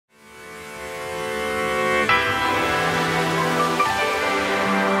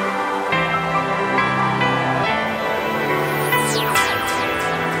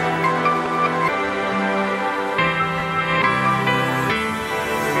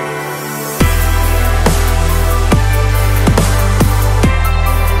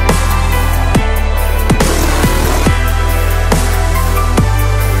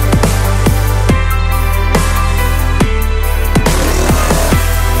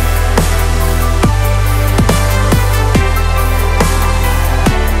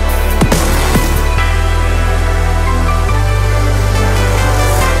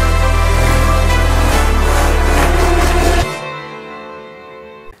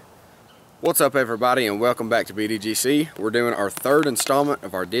What's up everybody, and welcome back to BDGC. We're doing our third installment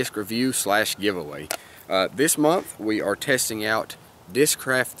of our disc review / giveaway. This month we are testing out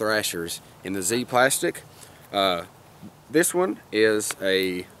Discraft Thrashers in the Z plastic. This one is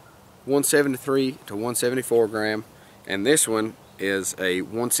a 173 to 174 gram, and this one is a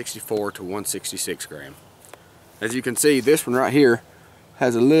 164 to 166 gram. As you can see, this one right here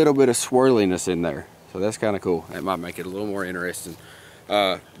has a little bit of swirliness in there, so that's kind of cool. That might make it a little more interesting.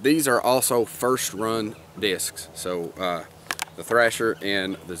 These are also first run discs, so the Thrasher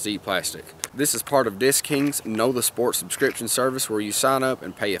and the Z plastic. This is part of Disc King's Know the Sport subscription service, where you sign up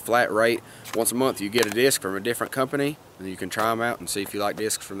and pay a flat rate. Once a month you get a disc from a different company, and you can try them out and see if you like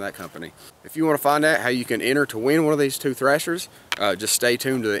discs from that company. If you want to find out how you can enter to win one of these two Thrashers, just stay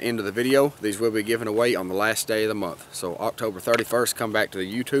tuned to the end of the video. These will be given away on the last day of the month. So October 31st, come back to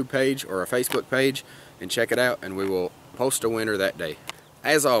the YouTube page or our Facebook page and check it out, and we will post a winner that day.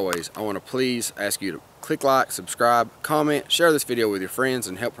 As always, I want to please ask you to click like, subscribe, comment, share this video with your friends,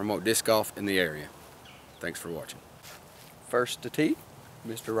 and help promote disc golf in the area. Thanks for watching. First to tee,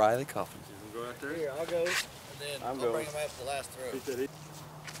 Mr. Riley Coffin. You go out there? Here, I'll go, and then I'll bring him up the last throw. Okay.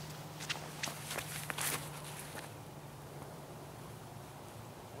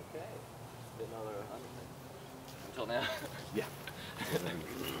 Another 100 until now. Yeah.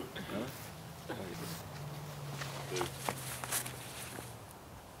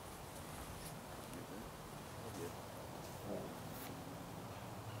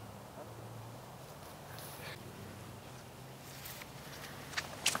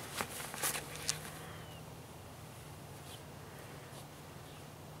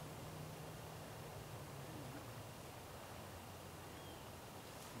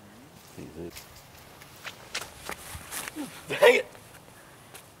 Dang it!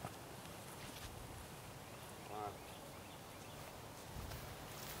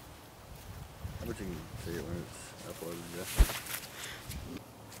 I bet you can see it when it's uploaded, yeah.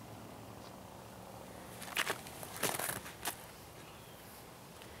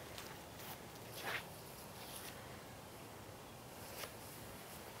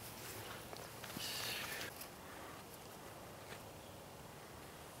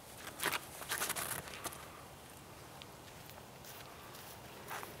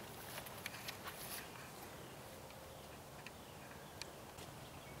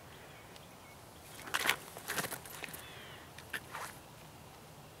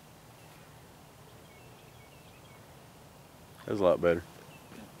 That was a lot better.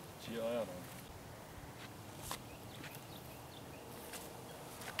 Chill out on it.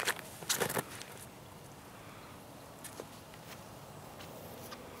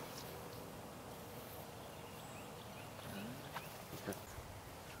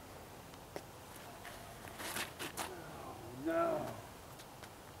 No.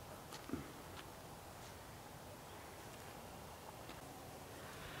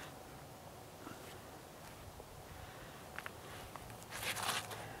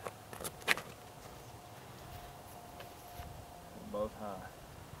 Both high.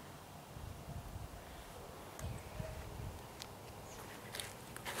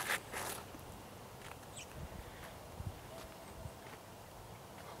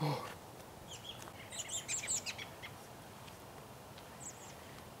 Oh.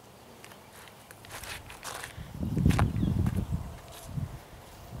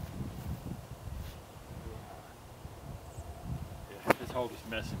 Yeah, this hole is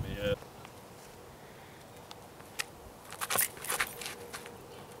messing me up.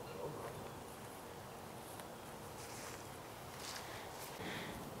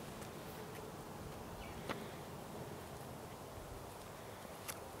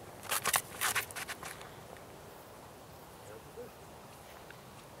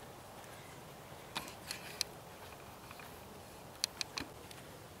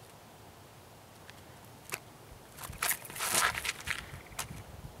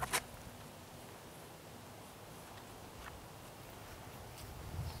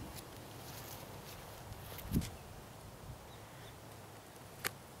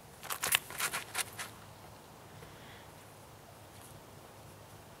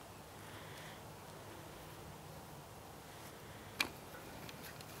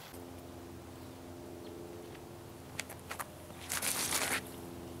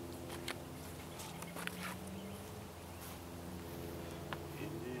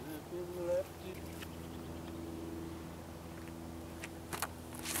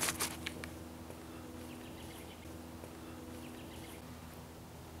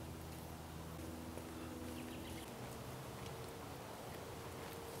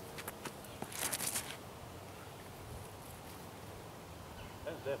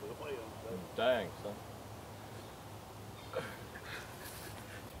 definitely way on. Dang, son.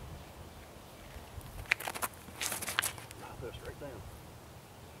 Go straight down.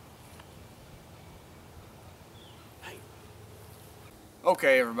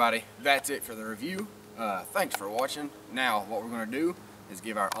 Okay, everybody, that's it for the review. Thanks for watching. Now, what we're going to do is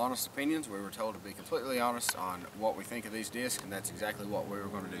give our honest opinions. We were told to be completely honest on what we think of these discs, and that's exactly what we were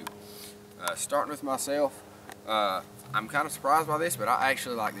going to do. Starting with myself, I'm kind of surprised by this, but I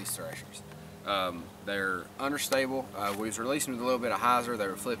actually like these Thrashers. They're understable. We was releasing with a little bit of hyzer. They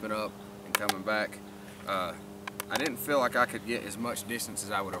were flipping up and coming back. I didn't feel like I could get as much distance as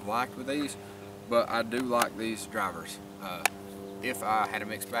I would have liked with these, but I do like these drivers. If I had a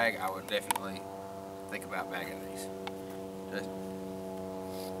mixed bag, I would definitely think about bagging these. Just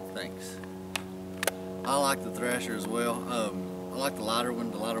Thanks. I like the Thrasher as well. I like the lighter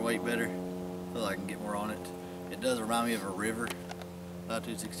one, the lighter weight better. I feel like I can get more on it. It does remind me of a River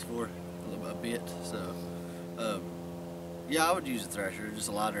 264 a bit. So, yeah, I would use the Thrasher. Just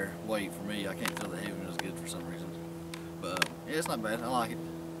a lighter weight for me. I can't feel the heaviness good for some reason. But yeah, it's not bad. I like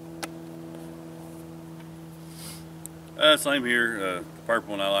it. Same here. The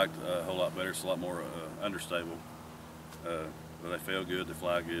purple one I liked a whole lot better. It's a lot more understable. But they feel good. They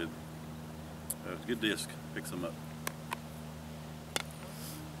fly good. It's a good disc. Picks them up.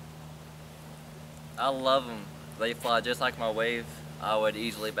 I love them. They fly just like my Wave. I would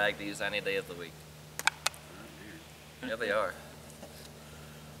easily bag these any day of the week. Yeah, they are.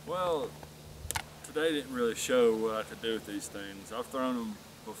 Well, today didn't really show what I could do with these things. I've thrown them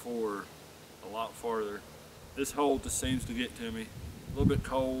before a lot farther. This hole just seems to get to me. A little bit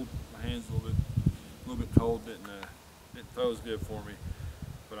cold. My hand's a little bit cold. Didn't throw as good for me.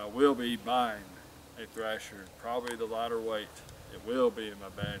 But I will be buying a Thrasher, probably the lighter weight. It will be in my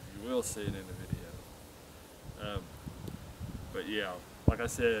bag. You will see it in the video. But yeah, like I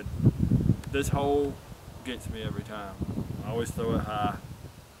said, this hole gets me every time. I always throw it high,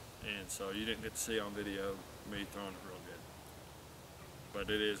 and so you didn't get to see on video me throwing it real good. But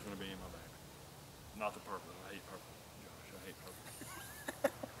it is going to be in my bag. Not the purple. I hate purple. Josh, I hate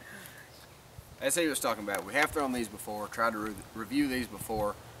purple. as he was talking about, we have thrown these before, tried to review these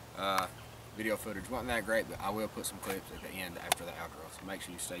before. Video footage wasn't that great, but I will put some clips at the end after the outro, so make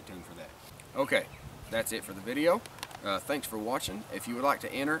sure you stay tuned for that. Okay, that's it for the video. Thanks for watching. If you would like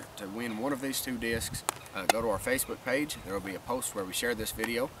to enter to win one of these two discs, go to our Facebook page. There will be a post where we share this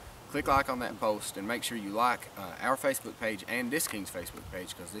video. Click like on that post and make sure you like our Facebook page and Disc King's Facebook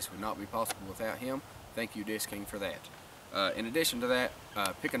page, because this would not be possible without him. Thank you, Disc King, for that. In addition to that,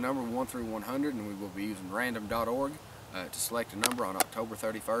 pick a number 1 through 100, and we will be using random.org to select a number on October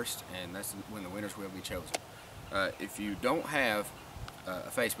 31st, and that's when the winners will be chosen. If you don't have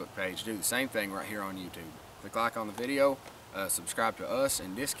a Facebook page, do the same thing right here on YouTube. Click like on the video, subscribe to us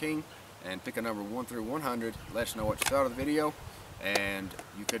and Disc King, and pick a number 1 through 100. Let us know what you thought of the video, and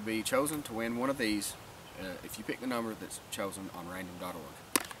you could be chosen to win one of these if you pick the number that's chosen on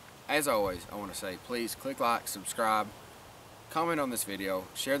random.org. As always, I want to say, please click like, subscribe, comment on this video,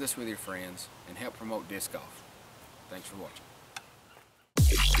 share this with your friends, and help promote disc golf. Thanks for watching.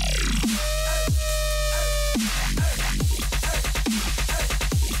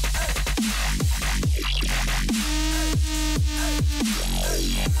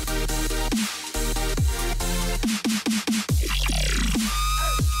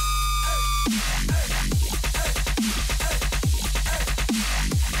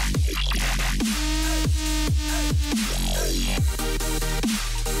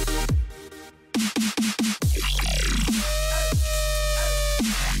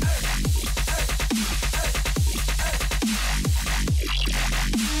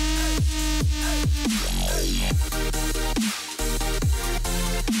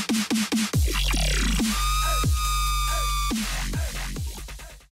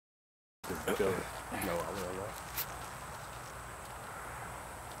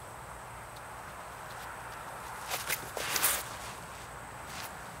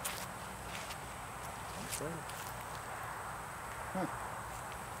 Huh.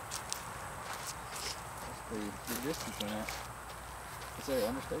 That's the distance on that. Is that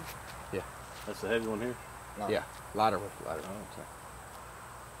understated? Yeah. That's the heavy one here. Lighter. Yeah, lighter one, lighter. Oh, okay.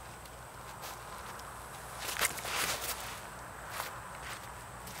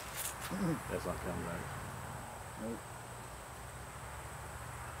 That's not coming back. Nope.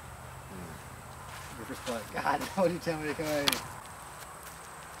 We're just like, God, why did you tell me to come out here?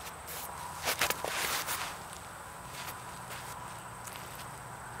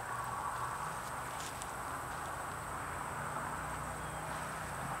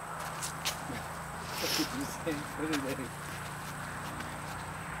 You saying, what are they?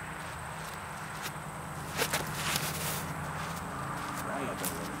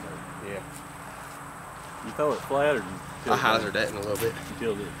 You throw it flat or you I hazard that in a little bit. You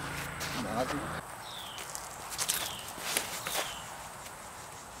killed it. That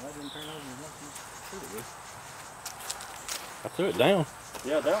didn't turn over as much as it should have. I threw it down.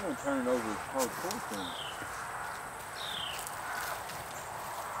 Yeah, that one turned over hardcore for me.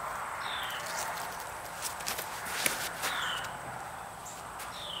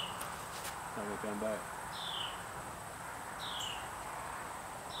 Now we come back.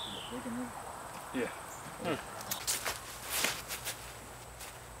 Yeah.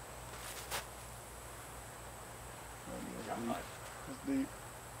 It's deep.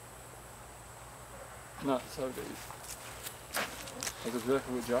 Not so deep. That's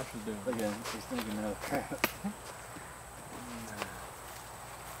exactly what Josh was doing. Again, he's thinking of crap.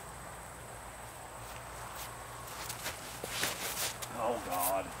 Oh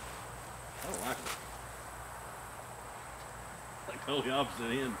God. I don't like it. Like totally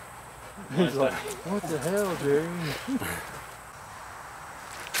opposite end. He's like, what the hell, Jerry?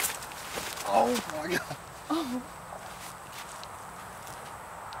 Oh my God. Oh.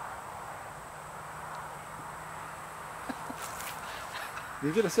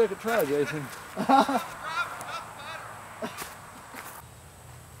 You get a second try, Jason.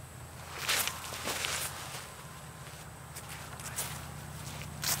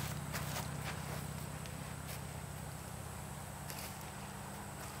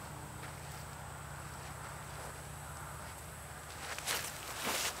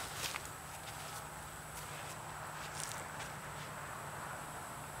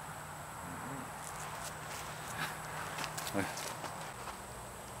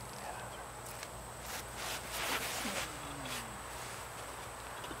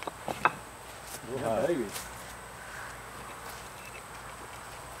 Yeah, baby.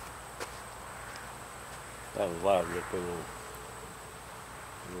 That was loud. You got to put a little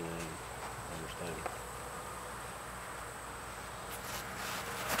understatement.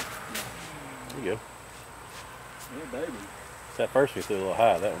 There you go. Yeah, baby. It's that first one threw a little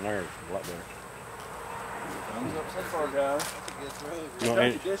high. That one there is a lot better. Thumbs up so far, guys. You don't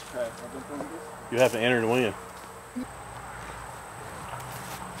enter, you have to enter to win.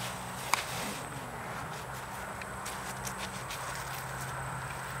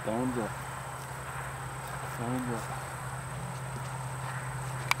 Thumbs up. Thumbs up.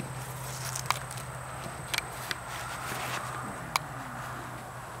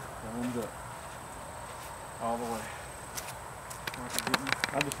 Thumbs up. All the way.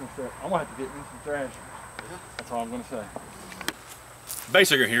 I'm just gonna say, I'm gonna have to get me some Thrashers. That's all I'm gonna say.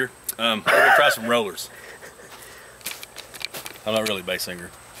 Baysinger here. We're gonna try some rollers. I'm not really Baysinger.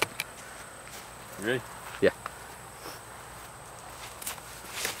 You ready? Yeah.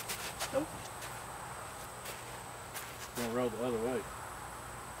 Nope. Gonna roll the other way.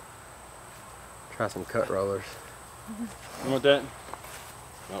 Try some cut rollers. You want that?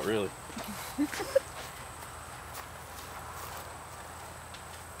 Not really.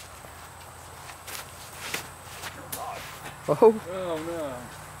 Oh. Oh no.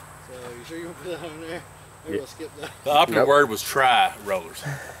 So you sure you want to put that on there? Maybe we'll skip that. The operative word was try rollers.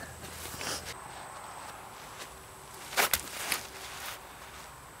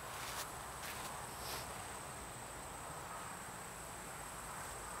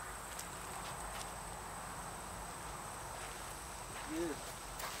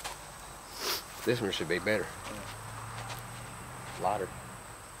 This one should be better. Lighter.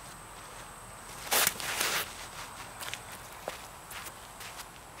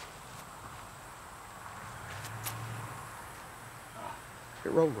 It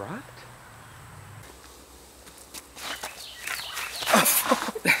rolled right.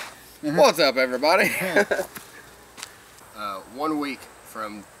 What's up, everybody? 1 week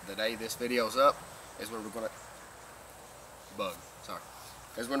from the day this video's up is when we're gonna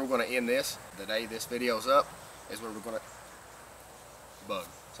is when we're gonna end this. The day this video's up is when we're gonna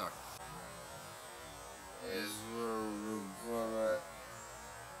is when we're gonna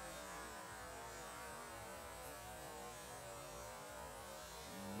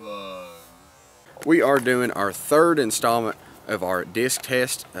We are doing our third installment of our disc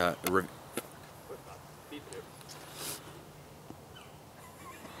test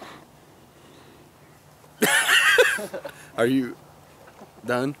Are you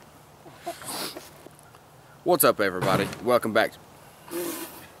done? What's up, everybody? Welcome back.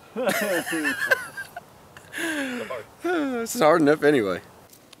 This is hard enough anyway.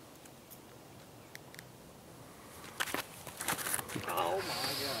 Oh my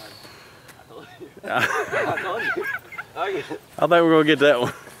God. I think we're gonna get that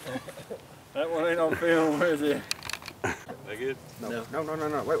one. That one ain't on film, is it? That good? No.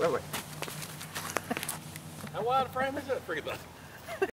 Wait. How wide a frame is that? Forget that.